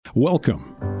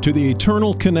Welcome to the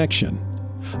Eternal Connection,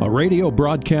 a radio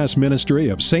broadcast ministry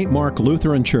of St. Mark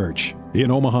Lutheran Church in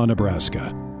Omaha, Nebraska.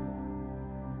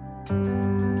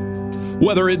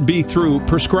 Whether it be through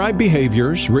prescribed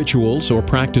behaviors, rituals, or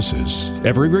practices,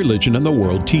 every religion in the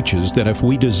world teaches that if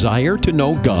we desire to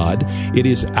know God, it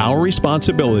is our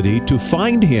responsibility to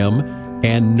find Him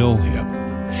and know Him.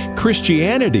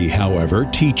 Christianity, however,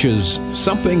 teaches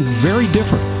something very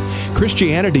different.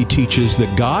 Christianity teaches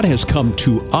that God has come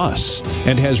to us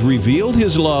and has revealed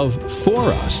His love for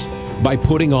us by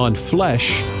putting on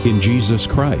flesh in Jesus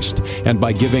Christ and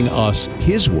by giving us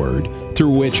His Word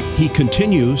through which He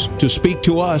continues to speak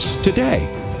to us today.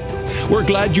 We're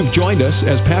glad you've joined us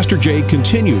as Pastor Jay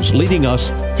continues leading us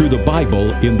through the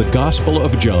Bible in the Gospel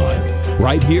of John,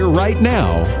 right here, right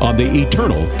now on the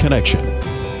Eternal Connection.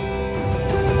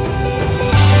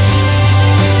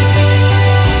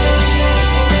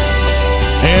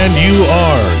 And you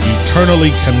are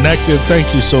eternally connected.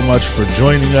 Thank you so much for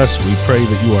joining us. We pray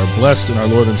that you are blessed in our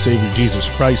Lord and Savior Jesus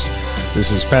Christ.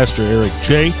 This is Pastor Eric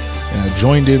J.,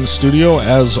 joined in studio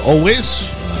as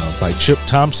always by Chip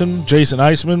Thompson, Jason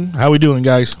Eisman. How we doing,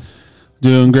 guys?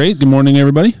 Doing great. Good morning,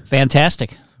 everybody.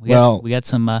 Fantastic. We got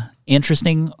some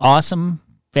interesting, awesome,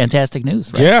 fantastic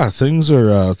news, right? Yeah, things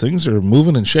are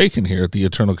moving and shaking here at the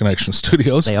Eternal Connection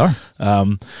Studios. They are.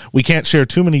 We can't share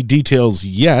too many details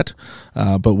yet,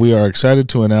 but we are excited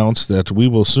to announce that we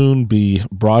will soon be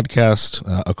broadcast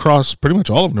across pretty much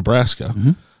all of Nebraska.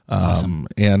 Mm-hmm. Awesome.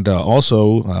 And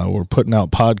also, we're putting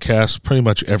out podcasts pretty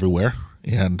much everywhere.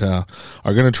 And are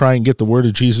going to try and get the word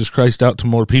of Jesus Christ out to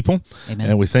more people.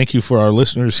 Amen. And we thank you for our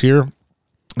listeners here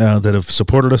that have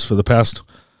supported us for the past,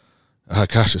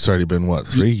 it's already been,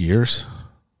 3 years?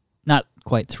 Not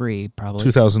quite 3, probably.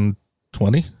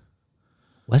 2020?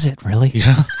 Was it really?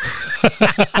 Yeah.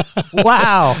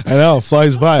 Wow. I know, it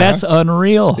flies by. That's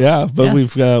unreal. Yeah, but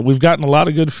we've gotten a lot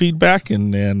of good feedback,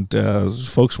 and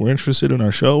folks were interested in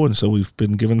our show, and so we've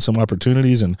been given some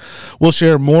opportunities, and we'll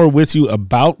share more with you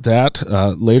about that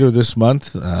later this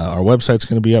month. Our website's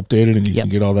going to be updated, and you can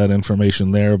get all that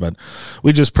information there. But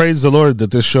we just praise the Lord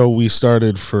that this show we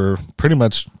started for pretty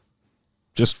much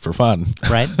just for fun,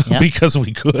 right? Yeah. Because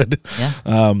we could, yeah.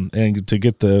 And to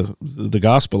get the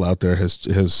gospel out there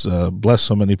has blessed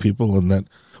so many people, and that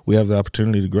we have the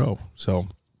opportunity to grow. So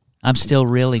I'm still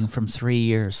reeling from 3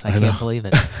 years. I can't believe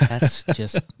it. That's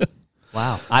just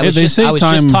wow. I was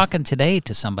just talking today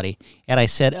to somebody, and I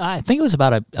said I think it was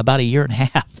about a year and a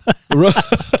half.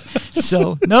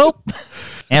 So nope,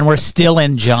 and we're still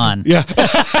in John. Yeah.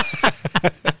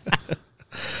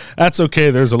 That's okay.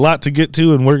 There's a lot to get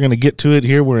to, and we're going to get to it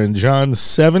here. We're in John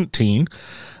 17,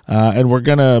 and we're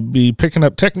going to be picking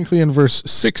up technically in verse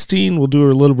 16. We'll do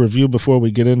a little review before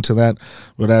we get into that.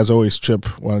 But as always, Chip,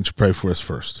 why don't you pray for us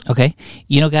first? Okay.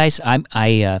 You know, guys,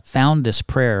 I found this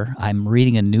prayer. I'm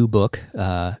reading a new book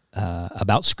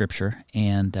about Scripture,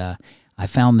 and I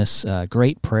found this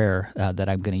great prayer that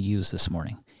I'm going to use this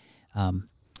morning.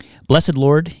 Blessed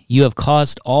Lord, you have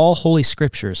caused all holy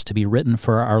Scriptures to be written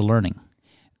for our learning.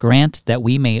 Grant that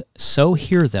we may so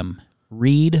hear them,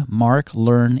 read, mark,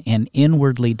 learn, and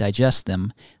inwardly digest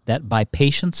them, that by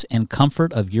patience and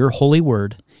comfort of your holy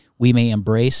word, we may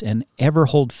embrace and ever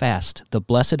hold fast the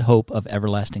blessed hope of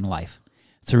everlasting life.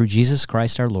 Through Jesus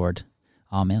Christ our Lord.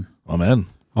 Amen. Amen.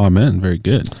 Amen. Very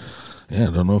good. Yeah,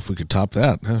 I don't know if we could top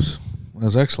that. That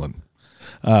was excellent.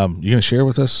 You going to share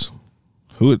with us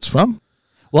who it's from?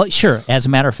 Well, sure. As a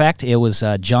matter of fact, it was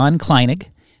John Kleinig.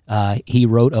 He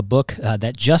wrote a book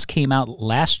that just came out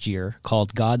last year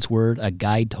called God's Word, A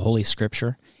Guide to Holy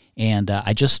Scripture. And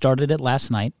I just started it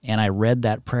last night, and I read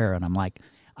that prayer, and I'm like,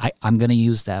 I'm going to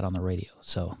use that on the radio.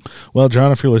 So, well,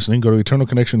 John, if you're listening, go to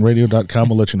eternalconnectionradio.com.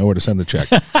 We'll let you know where to send the check.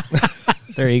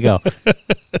 There you go.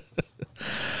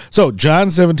 So,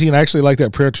 John 17, I actually like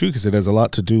that prayer, too, because it has a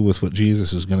lot to do with what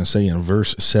Jesus is going to say in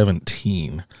verse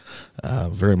 17.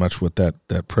 Very much what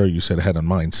that prayer you said had in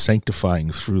mind,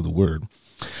 sanctifying through the Word.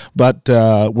 But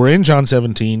we're in John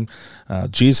 17.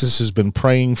 Jesus has been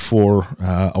praying for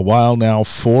a while now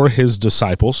for his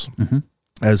disciples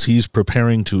as he's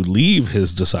preparing to leave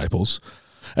his disciples.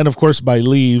 And, of course, by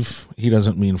leave, he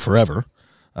doesn't mean forever.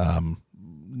 And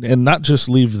not just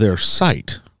leave their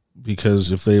sight,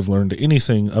 because if they've learned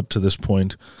anything up to this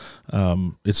point,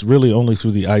 it's really only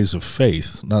through the eyes of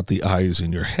faith, not the eyes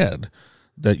in your head,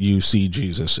 that you see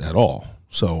Jesus at all.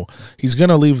 So he's going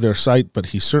to leave their sight, but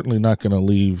he's certainly not going to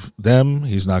leave them.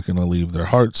 He's not going to leave their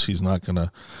hearts. He's not going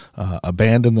to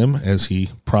abandon them, as he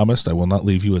promised, I will not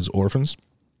leave you as orphans.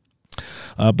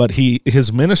 But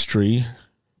his ministry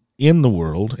in the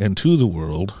world and to the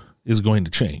world is going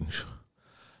to change.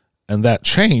 And that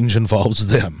change involves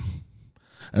them.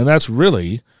 And that's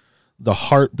really the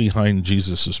heart behind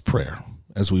Jesus' prayer.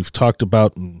 As we've talked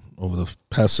about over the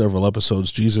past several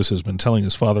episodes, Jesus has been telling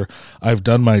his Father, I've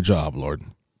done my job, Lord.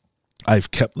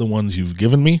 I've kept the ones you've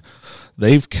given me.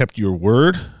 They've kept your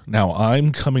word. Now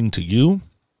I'm coming to you,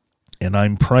 and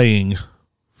I'm praying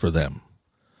for them.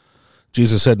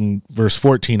 Jesus said in verse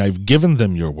 14, I've given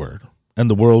them your word, and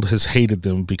the world has hated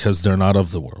them because they're not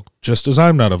of the world, just as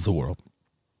I'm not of the world.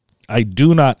 I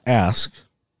do not ask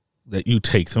that you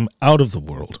take them out of the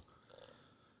world,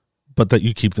 but that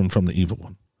you keep them from the evil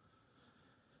one.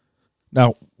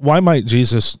 Now, why might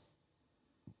Jesus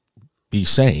be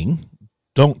saying,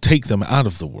 don't take them out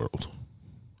of the world?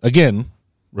 Again,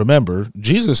 remember,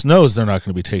 Jesus knows they're not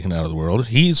going to be taken out of the world.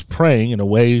 He's praying in a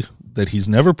way that he's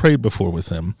never prayed before with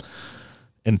them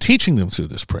and teaching them through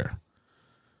this prayer.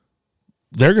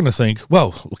 They're going to think,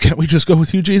 well, can't we just go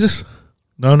with you, Jesus?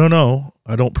 No.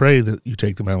 I don't pray that you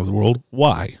take them out of the world.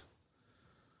 Why?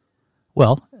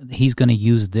 Well, he's going to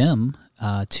use them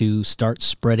to start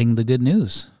spreading the good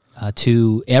news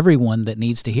to everyone that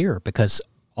needs to hear, because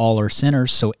all are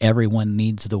sinners, so everyone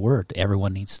needs the word.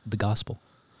 Everyone needs the gospel.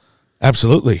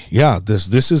 Absolutely. Yeah,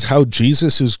 this is how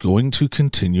Jesus is going to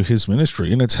continue his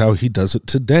ministry, and it's how he does it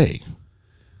today.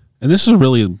 And this is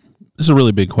a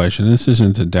really big question. This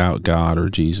isn't to doubt God or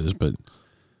Jesus, but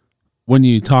when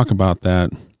you talk about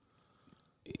that,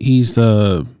 he's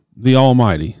the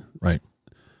Almighty. Right.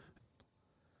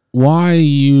 Why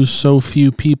use so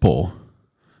few people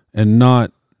and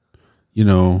not,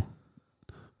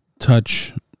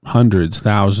 touch hundreds,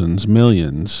 thousands,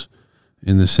 millions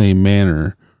in the same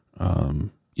manner?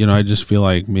 I just feel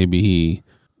like maybe he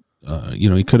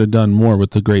could have done more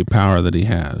with the great power that he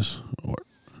has.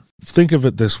 Think of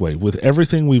it this way. With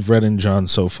everything we've read in John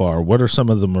so far, what are some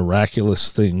of the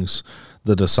miraculous things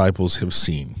the disciples have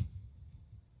seen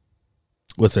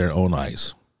with their own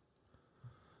eyes?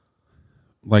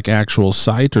 Like actual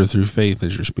sight, or through faith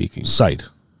as you're speaking? Sight.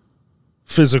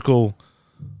 Physical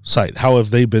sight. How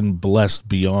have they been blessed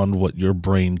beyond what your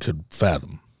brain could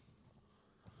fathom?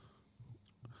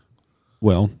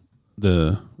 Well,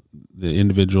 the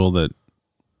individual that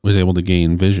was able to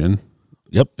gain vision.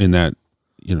 Yep. In that,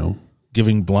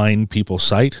 giving blind people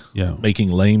sight. Yeah.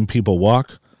 Making lame people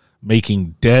walk.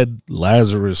 Making dead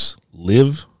Lazarus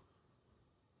live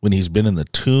when he's been in the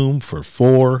tomb for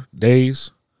 4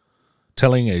 days.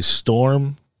 Telling a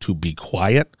storm to be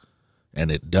quiet,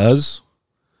 and it does.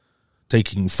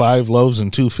 Taking 5 loaves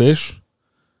and 2 fish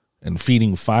and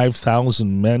feeding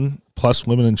 5,000 men plus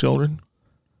women and children.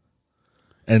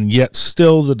 And yet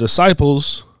still the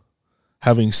disciples,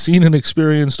 having seen and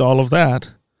experienced all of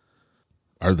that,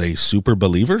 are they super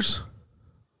believers?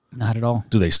 Not at all.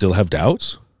 Do they still have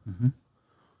doubts? Mm-hmm.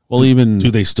 Well,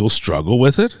 do they still struggle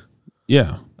with it?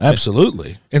 Yeah.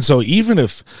 Absolutely. And so even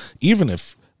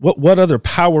if what other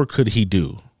power could he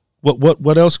do?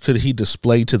 What else could he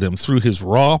display to them through his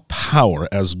raw power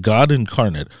as God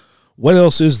incarnate? What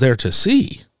else is there to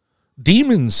see?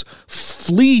 Demons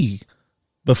flee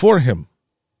before him.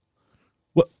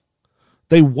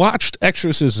 They watched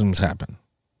exorcisms happen.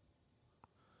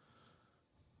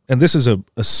 And this is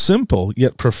a simple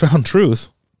yet profound truth.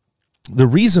 The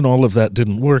reason all of that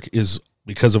didn't work is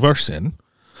because of our sin,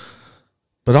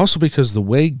 but also because the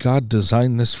way God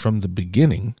designed this from the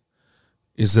beginning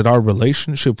is that our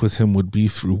relationship with him would be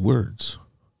through words.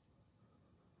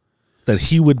 That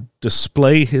he would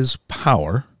display his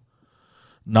power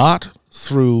not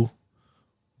through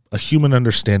a human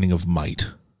understanding of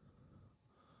might,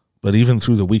 but even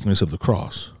through the weakness of the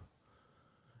cross.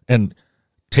 And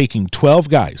taking 12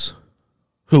 guys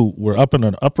who were up in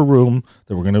an upper room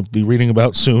that we're going to be reading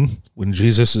about soon when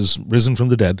Jesus is risen from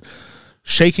the dead,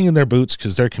 shaking in their boots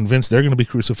because they're convinced they're going to be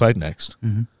crucified next.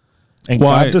 Mm-hmm. And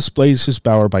God displays his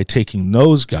power by taking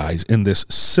those guys in this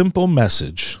simple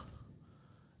message,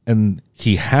 and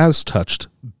he has touched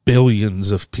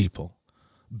billions of people.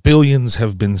 Billions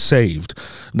have been saved,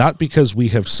 not because we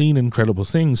have seen incredible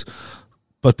things,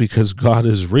 but because God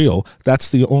is real. That's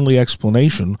the only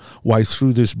explanation why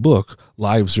through this book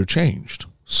lives are changed,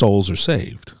 souls are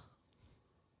saved.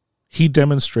 He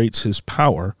demonstrates his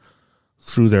power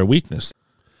through their weakness.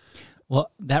 Well,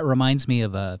 that reminds me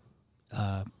of a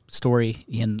story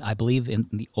I believe in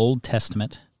the Old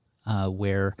Testament,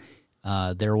 where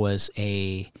there was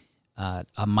a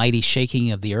mighty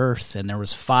shaking of the earth, and there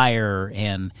was fire,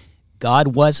 and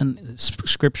God wasn't.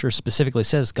 Scripture specifically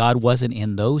says God wasn't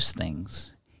in those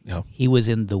things. Yeah. He was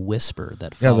in the whisper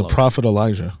that followed. Yeah, the prophet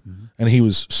Elijah. Mm-hmm. And he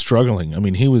was struggling. I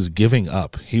mean, he was giving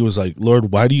up. He was like,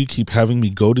 Lord, why do you keep having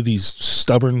me go to these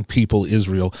stubborn people,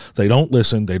 Israel? They don't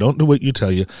listen. They don't do what you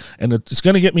tell you. And it's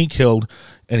going to get me killed.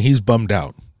 And he's bummed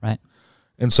out. Right.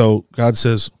 And so God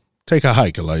says, take a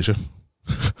hike, Elijah.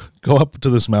 Go up to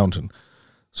this mountain.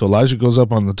 So Elijah goes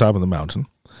up on the top of the mountain,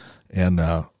 and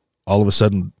all of a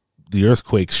sudden the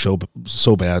earthquake's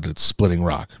so bad it's splitting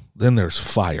rock. Then there's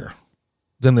fire.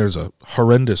 Then there's a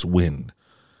horrendous wind.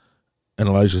 And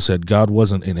Elijah said God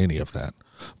wasn't in any of that.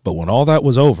 But when all that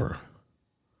was over,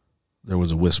 there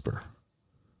was a whisper.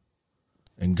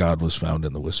 And God was found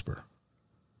in the whisper.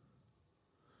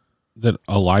 That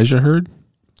Elijah heard?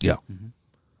 Yeah. Mm-hmm.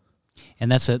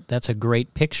 And that's a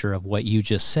great picture of what you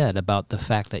just said about the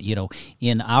fact that,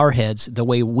 in our heads, the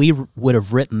way we would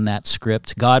have written that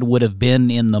script, God would have been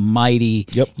in the mighty,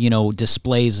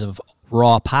 displays of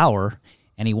raw power,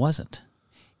 and he wasn't.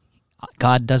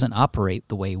 God doesn't operate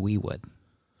the way we would.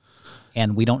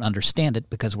 And we don't understand it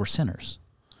because we're sinners.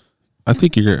 I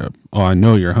think I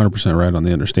know you're 100% right on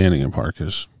the understanding in part,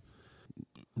 because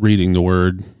reading the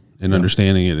word and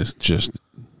understanding it is just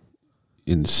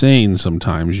insane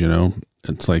sometimes,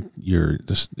 It's like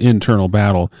this internal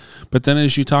battle. But then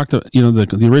as you talked to,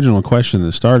 the original question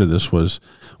that started this was,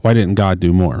 why didn't God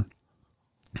do more?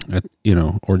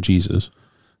 Or Jesus.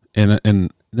 And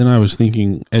then I was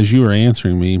thinking, as you were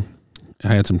answering me, I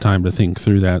had some time to think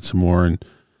through that some more, and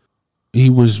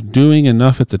he was doing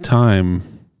enough at the time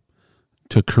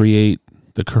to create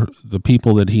the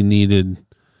people that he needed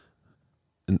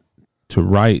to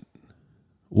write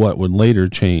what would later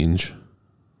change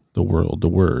the world, the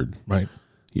word. Right.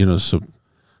 So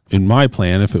in my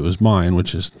plan, if it was mine,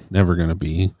 which is never going to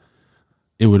be,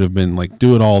 it would have been like,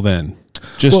 do it all then.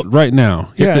 Just right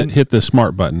now. Hit the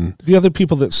smart button. The other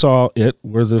people that saw it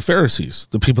were the Pharisees,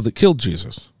 the people that killed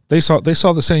Jesus. They saw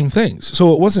the same things.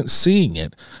 So it wasn't seeing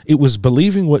it. It was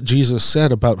believing what Jesus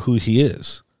said about who he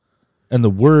is and the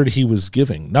word he was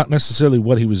giving, not necessarily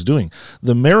what he was doing.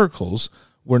 The miracles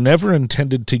were never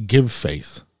intended to give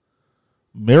faith.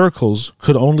 Miracles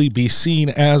could only be seen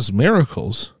as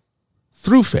miracles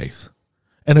through faith.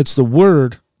 And it's the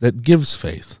word that gives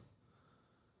faith.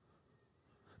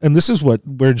 And this is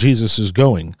where Jesus is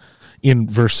going in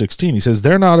verse 16. He says,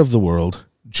 they're not of the world,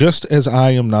 just as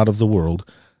I am not of the world.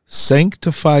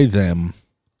 Sanctify them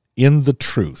in the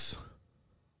truth.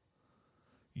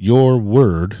 Your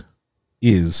word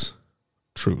is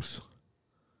truth.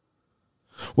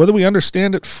 Whether we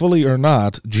understand it fully or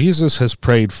not, Jesus has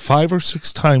prayed 5 or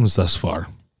 6 times thus far.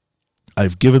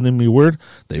 I've given them your word.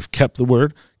 They've kept the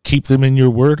word. Keep them in your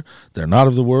word. They're not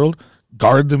of the world.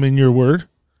 Guard them in your word.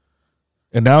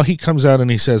 And now he comes out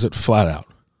and he says it flat out.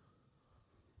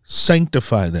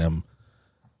 Sanctify them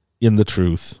in the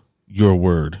truth. Your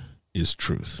word is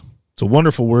truth. It's a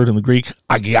wonderful word in the Greek,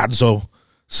 agiadzo,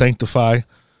 sanctify.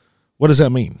 What does that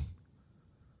mean?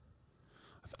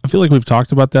 I feel like we've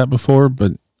talked about that before,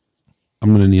 but I'm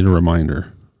going to need a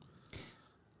reminder.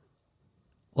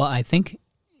 Well, I think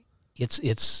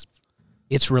it's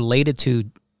related to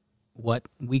what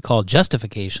we call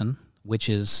justification, which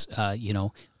is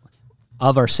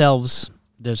of ourselves.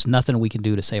 There's nothing we can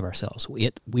do to save ourselves.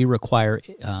 We require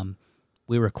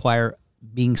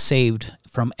being saved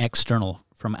from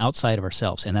outside of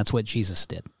ourselves, and that's what Jesus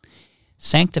did.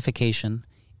 Sanctification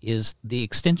is the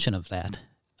extension of that.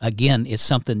 Again, it's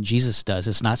something Jesus does.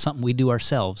 It's not something we do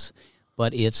ourselves,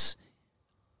 but it's,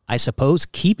 I suppose,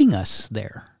 keeping us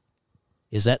there.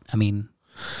 Is that,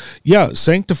 Yeah,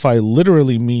 sanctify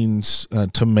literally means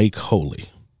to make holy.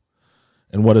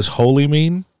 And what does holy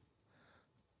mean?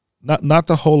 Not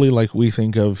the holy like we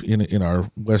think of in our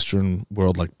Western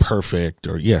world, like perfect,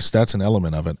 or yes, that's an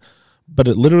element of it, but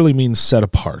it literally means set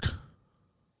apart.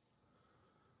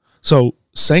 So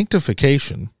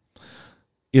sanctification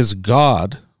is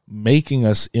God making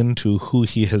us into who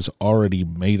he has already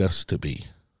made us to be.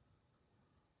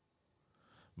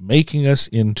 Making us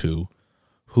into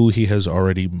who he has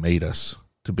already made us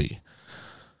to be.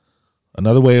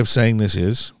 Another way of saying this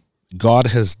is, God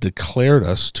has declared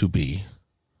us to be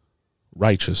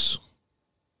righteous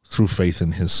through faith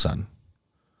in his Son.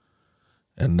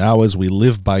 And now as we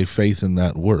live by faith in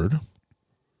that word,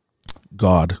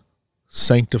 God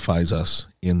sanctifies us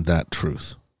in that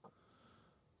truth.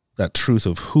 That truth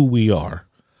of who we are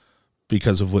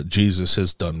because of what Jesus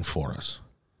has done for us.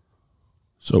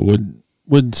 So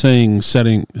would saying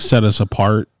set us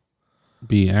apart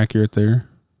be accurate there?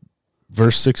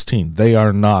 Verse 16, they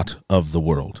are not of the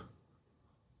world,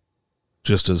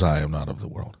 just as I am not of the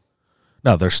world.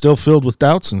 Now, they're still filled with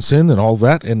doubts and sin and all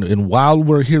that, and while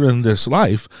we're here in this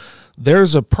life,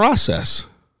 there's a process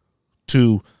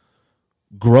to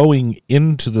growing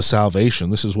into the salvation.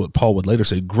 This is what Paul would later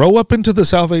say, grow up into the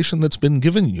salvation that's been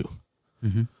given you.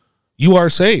 Mm-hmm. You are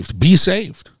saved. Be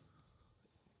saved.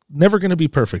 Never going to be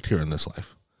perfect here in this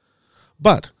life.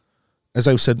 But, as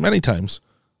I've said many times,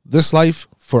 This life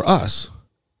for us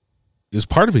is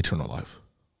part of eternal life.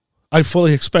 I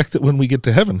fully expect that when we get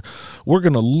to heaven, we're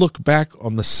going to look back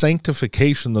on the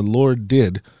sanctification the Lord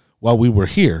did while we were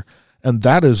here, and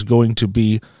that is going to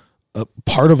be a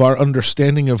part of our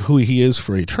understanding of who he is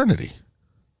for eternity.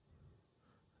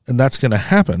 And that's going to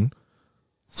happen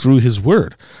through his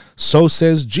word. So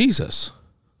says Jesus.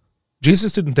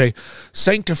 Jesus didn't say,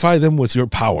 sanctify them with your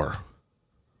power.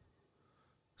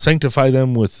 Sanctify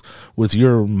them with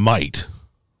your might.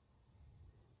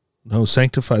 No,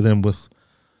 sanctify them with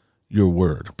your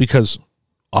word. Because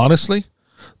honestly,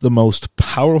 the most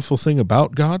powerful thing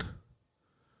about God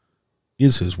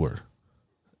is his word.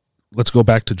 Let's go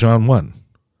back to John 1.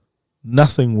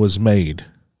 Nothing was made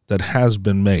that has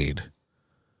been made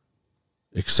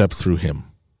except through him.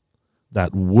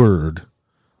 That word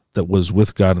that was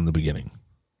with God in the beginning.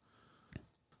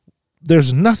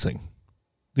 There's nothing.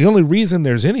 The only reason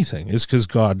there's anything is because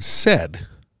God said,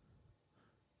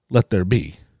 let there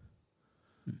be.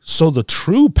 So the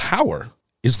true power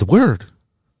is the word.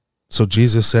 So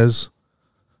Jesus says,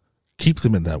 keep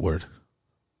them in that word.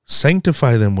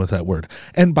 Sanctify them with that word.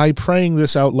 And by praying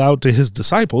this out loud to his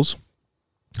disciples,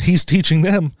 he's teaching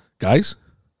them, guys,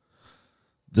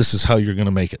 this is how you're going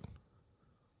to make it.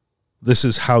 This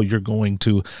is how you're going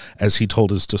to, as he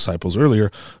told his disciples earlier,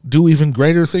 do even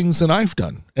greater things than I've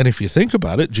done. And if you think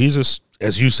about it, Jesus,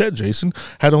 as you said, Jason,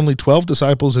 had only 12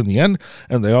 disciples in the end,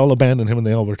 and they all abandoned him and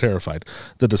they all were terrified.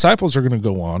 The disciples are going to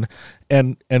go on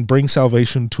and bring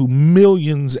salvation to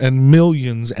millions and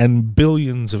millions and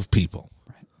billions of people.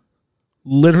 Right.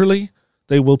 Literally,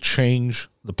 they will change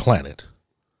the planet.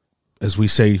 As we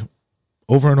say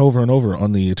over and over and over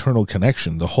on the eternal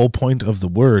connection, the whole point of the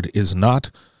word is not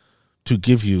to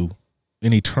give you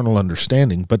an eternal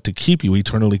understanding, but to keep you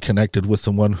eternally connected with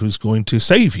the one who's going to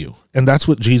save you. And that's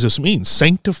what Jesus means.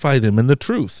 Sanctify them in the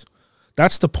truth.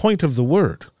 That's the point of the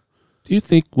word. Do you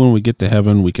think when we get to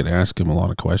heaven, we could ask him a lot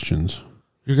of questions?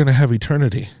 You're going to have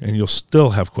eternity, and you'll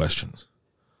still have questions.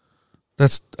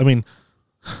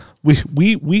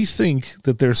 We think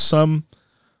that there's some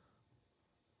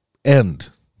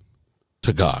end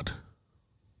to God.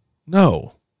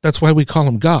 No, that's why we call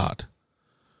him God.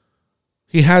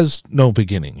 He has no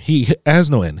beginning. He has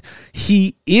no end.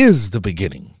 He is the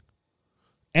beginning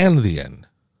and the end.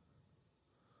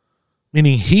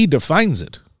 Meaning he defines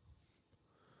it.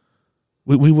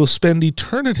 We will spend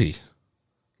eternity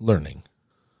learning.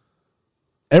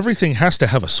 Everything has to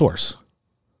have a source.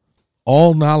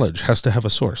 All knowledge has to have a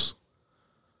source.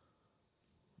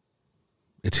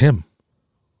 It's him.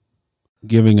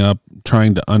 Giving up,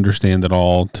 trying to understand it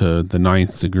all to the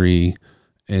 9th degree,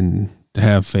 and to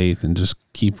have faith and just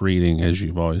keep reading, as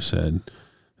you've always said.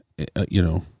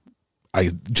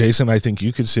 Jason, I think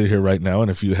you could sit here right now,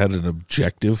 and if you had an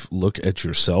objective look at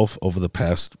yourself over the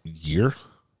past year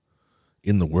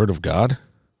in the Word of God,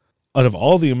 out of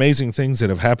all the amazing things that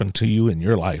have happened to you in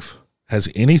your life, has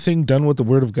anything done what the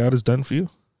Word of God has done for you?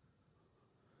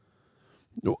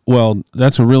 Well,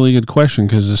 that's a really good question,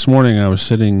 because this morning I was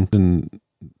sitting in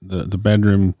the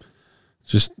bedroom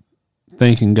just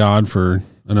thanking God for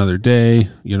another day,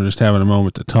 just having a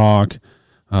moment to talk.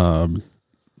 Thought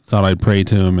I'd pray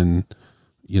to him and,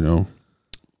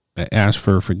 ask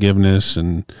for forgiveness.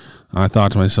 And I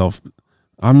thought to myself,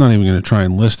 I'm not even going to try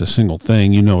and list a single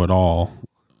thing. You know it all,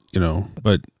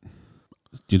 but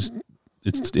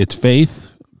it's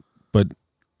faith, but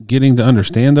getting to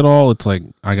understand it all, it's like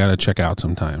I got to check out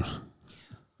sometimes.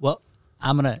 Well,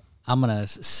 I'm gonna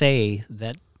say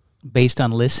that based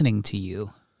on listening to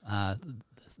you,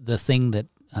 the thing that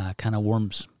kind of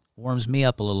warms me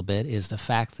up a little bit is the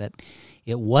fact that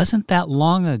it wasn't that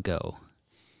long ago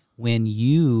when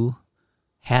you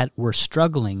were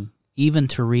struggling even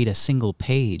to read a single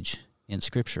page in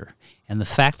Scripture, and the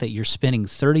fact that you're spending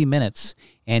 30 minutes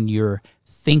and you're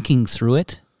thinking through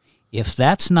it, if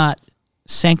that's not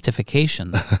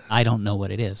sanctification, I don't know what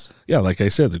it is. Yeah, like I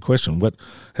said, the question, what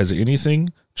has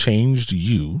anything changed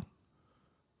you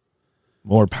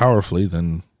more powerfully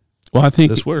than I think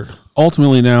this word?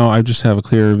 Ultimately now I just have a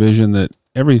clearer vision that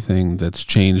everything that's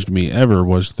changed me ever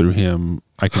was through him.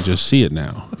 I can just see it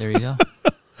now. There you go.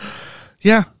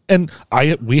 Yeah, and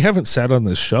we haven't sat on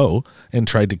this show and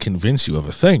tried to convince you of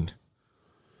a thing.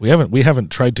 We haven't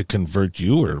tried to convert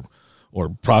you or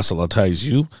proselytize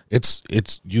you. It's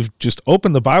you've just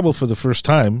opened the Bible for the first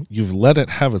time. You've let it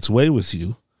have its way with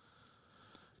you,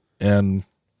 and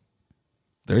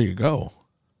there you go.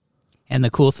 And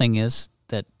the cool thing is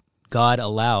that God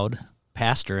allowed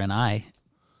Pastor and I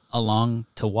along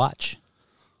to watch,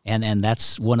 and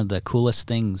that's one of the coolest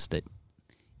things that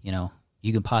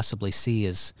you can possibly see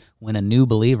is when a new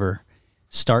believer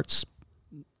starts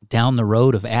down the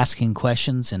road of asking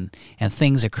questions and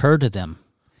things occur to them,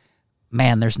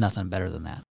 man, there's nothing better than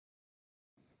that.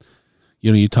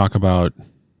 You know, you talk about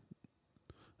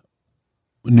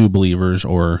new believers,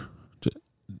 or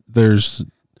there's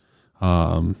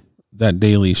that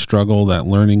daily struggle, that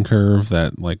learning curve,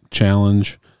 that like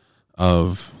challenge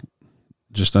of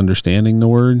just understanding the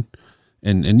word.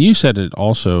 And you said it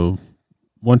also,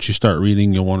 once you start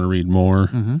reading, you'll want to read more.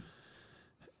 Mm-hmm.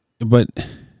 But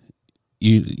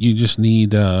you just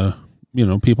need,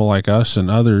 people like us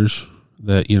and others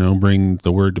that, bring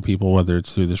the word to people, whether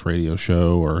it's through this radio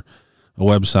show or a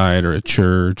website or a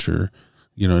church, or,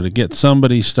 to get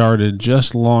somebody started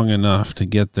just long enough to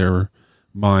get their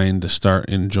mind to start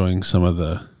enjoying some of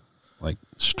the like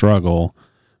struggle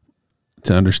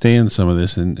to understand some of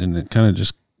this, and it kind of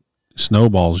just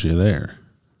snowballs you there.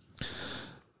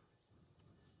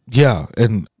 Yeah,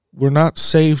 and we're not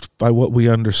saved by what we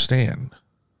understand.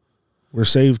 We're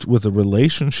saved with a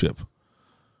relationship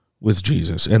with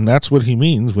Jesus, and that's what he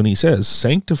means when he says,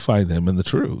 sanctify them in the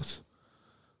truth.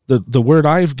 The word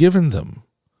I've given them.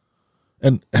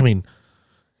 And, I mean,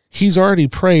 he's already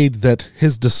prayed that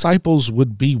his disciples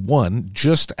would be one,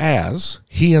 just as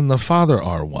he and the Father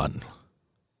are one.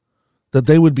 That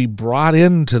they would be brought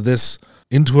into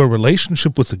a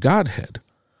relationship with the Godhead.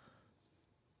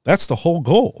 That's the whole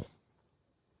goal,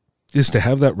 is to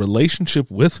have that relationship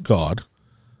with God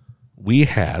we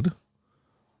had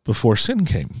before sin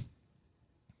came.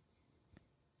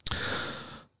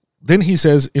 Then he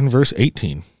says in verse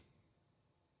 18,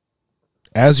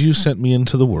 as you sent me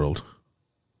into the world,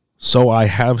 so I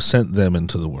have sent them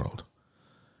into the world.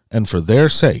 And for their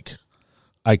sake,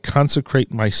 I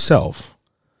consecrate myself,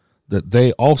 that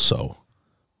they also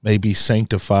may be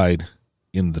sanctified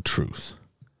in the truth.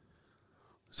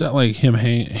 Is that like him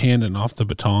handing off the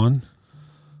baton?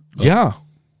 Yeah.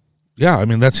 Yeah, I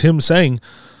mean, that's him saying,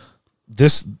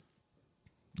 this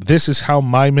is how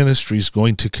my ministry is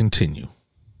going to continue.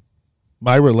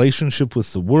 My relationship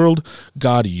with the world,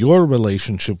 God, your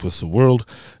relationship with the world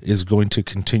is going to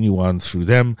continue on through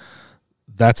them.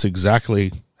 That's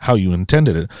exactly how you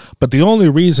intended it. But the only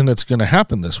reason it's going to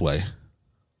happen this way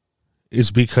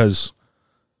is because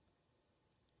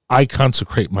I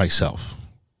consecrate myself.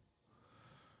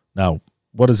 Now,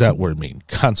 what does that word mean?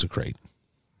 Consecrate.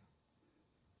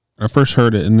 I first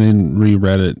heard it and then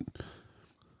reread it.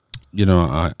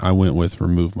 I went with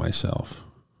remove myself.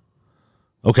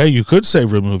 Okay, you could say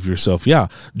remove yourself. Yeah,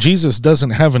 Jesus doesn't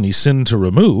have any sin to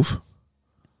remove,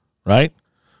 right?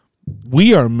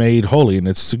 We are made holy, and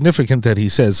it's significant that he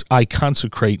says, I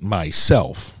consecrate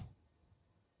myself.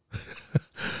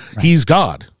 Right. He's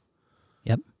God.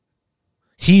 Yep.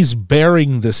 He's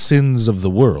bearing the sins of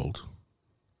the world.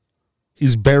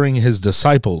 He's bearing his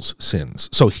disciples' sins.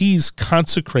 So he's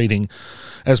consecrating,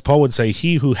 as Paul would say,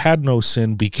 he who had no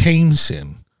sin became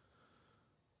sin,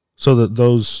 so that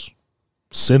those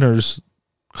sinners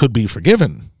could be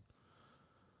forgiven.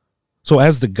 So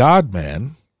as the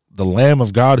God-man, the Lamb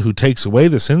of God who takes away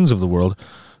the sins of the world,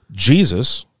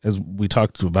 Jesus, as we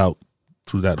talked about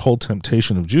through that whole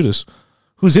temptation of Judas,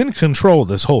 who's in control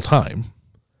this whole time,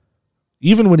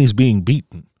 even when he's being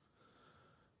beaten,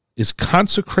 is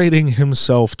consecrating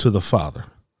himself to the Father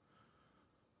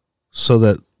so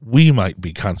that we might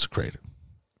be consecrated.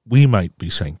 We might be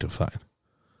sanctified.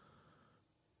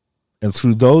 And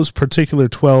through those particular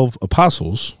 12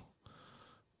 apostles,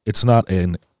 it's not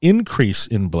an increase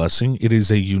in blessing. It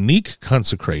is a unique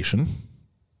consecration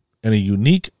and a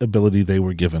unique ability they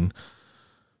were given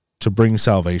to bring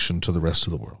salvation to the rest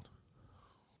of the world.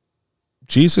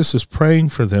 Jesus is praying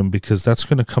for them because that's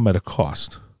going to come at a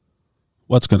cost.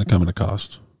 What's going to come at a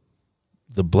cost?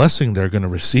 The blessing they're going to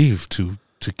receive to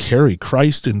carry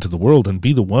Christ into the world and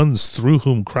be the ones through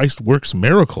whom Christ works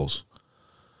miracles.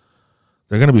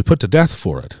 They're going to be put to death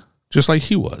for it, just like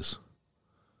he was.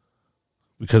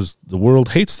 Because the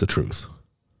world hates the truth.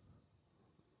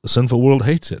 The sinful world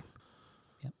hates it.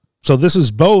 Yep. So this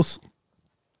is both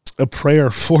a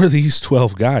prayer for these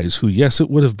 12 guys who, yes, it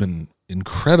would have been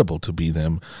incredible to be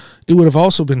them. It would have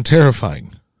also been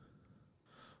terrifying.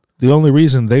 The only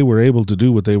reason they were able to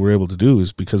do what they were able to do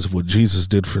is because of what Jesus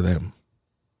did for them.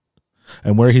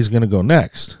 And where he's going to go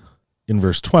next, in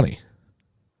verse 20.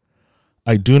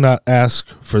 I do not ask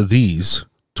for these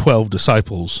 12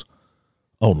 disciples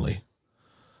only,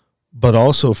 but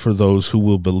also for those who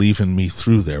will believe in me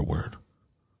through their word,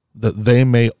 that they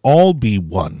may all be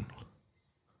one,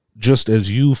 just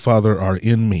as you, Father, are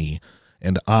in me,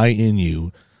 and I in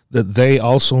you, that they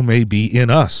also may be in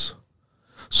us,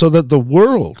 so that the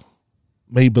world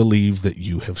may believe that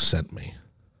you have sent me.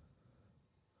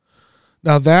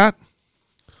 Now that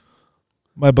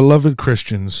my beloved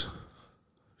Christians,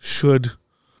 should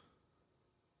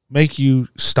make you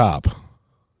stop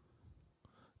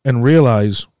and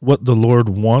realize what the Lord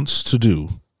wants to do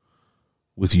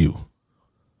with you.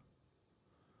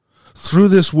 Through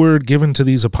this word given to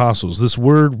these apostles, this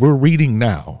word we're reading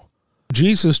now,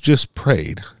 Jesus just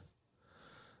prayed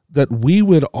that we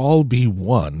would all be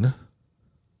one,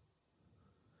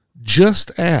 just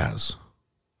as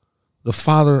the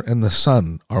Father and the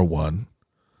Son are one,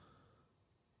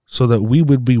 so that we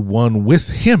would be one with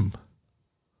him.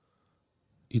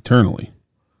 Eternally.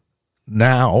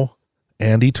 Now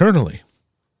and eternally.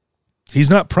 He's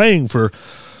not praying for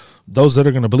those that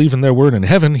are going to believe in their word in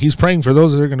heaven. He's praying for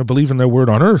those that are going to believe in their word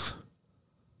on earth.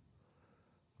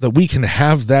 That we can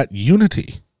have that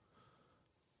unity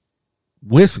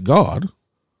with God,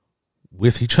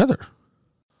 with each other.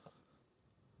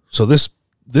 So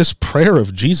this prayer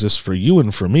of Jesus for you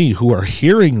and for me who are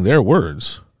hearing their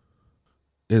words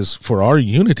is for our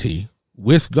unity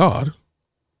with God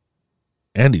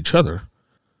and each other.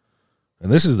 And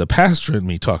this is the pastor in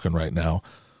me talking right now,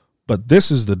 but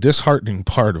this is the disheartening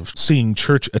part of seeing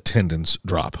church attendance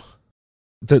drop.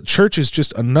 That church is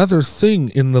just another thing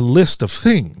in the list of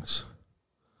things.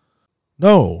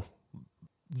 No,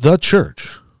 the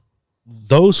church,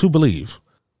 those who believe,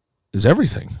 is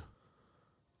everything.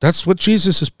 That's what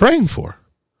Jesus is praying for.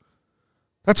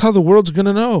 That's how the world's going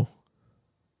to know.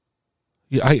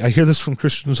 I hear this from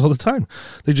Christians all the time.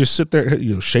 They just sit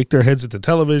there, shake their heads at the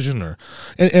television,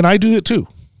 and I do it too.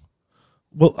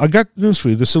 Well, I got news for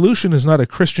you. The solution is not a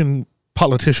Christian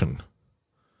politician.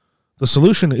 The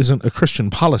solution isn't a Christian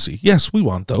policy. Yes, we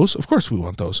want those. Of course we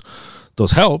want those.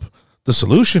 Those help. The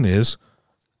solution is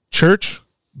church,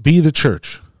 be the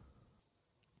church.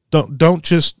 Don't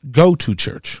just go to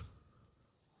church.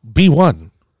 Be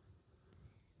one.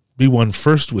 Be one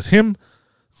first with him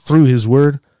through his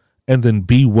word, and then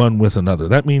be one with another.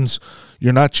 That means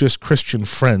you're not just Christian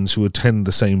friends who attend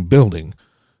the same building.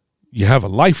 You have a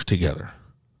life together.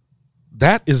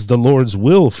 That is the Lord's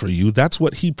will for you. That's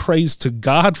what he prays to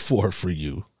God for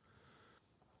you.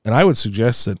 And I would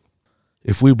suggest that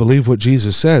if we believe what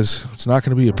Jesus says, it's not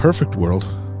going to be a perfect world,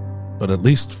 but at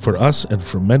least for us and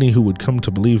for many who would come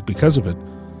to believe because of it,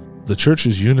 the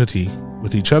church's unity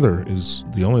with each other is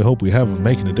the only hope we have of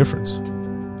making a difference.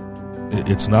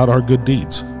 It's not our good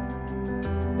deeds.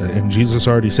 And Jesus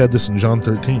already said this in John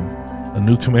 13. A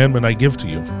new commandment I give to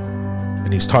you.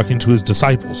 And he's talking to his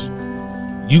disciples.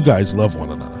 You guys love one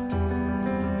another.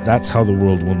 That's how the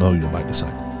world will know you're my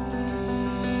disciple.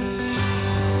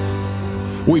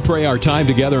 We pray our time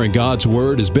together in God's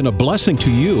Word has been a blessing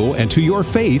to you and to your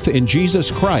faith in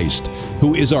Jesus Christ,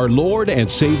 who is our Lord and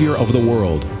Savior of the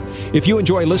world. If you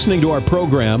enjoy listening to our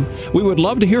program, we would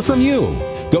love to hear from you.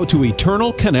 Go to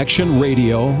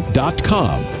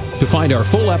eternalconnectionradio.com. To find our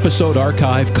full episode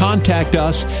archive, contact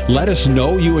us, let us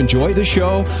know you enjoy the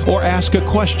show, or ask a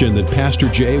question that Pastor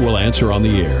Jay will answer on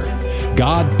the air.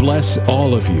 God bless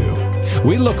all of you.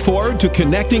 We look forward to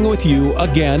connecting with you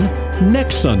again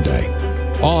next Sunday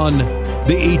on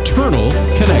The Eternal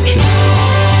Connection.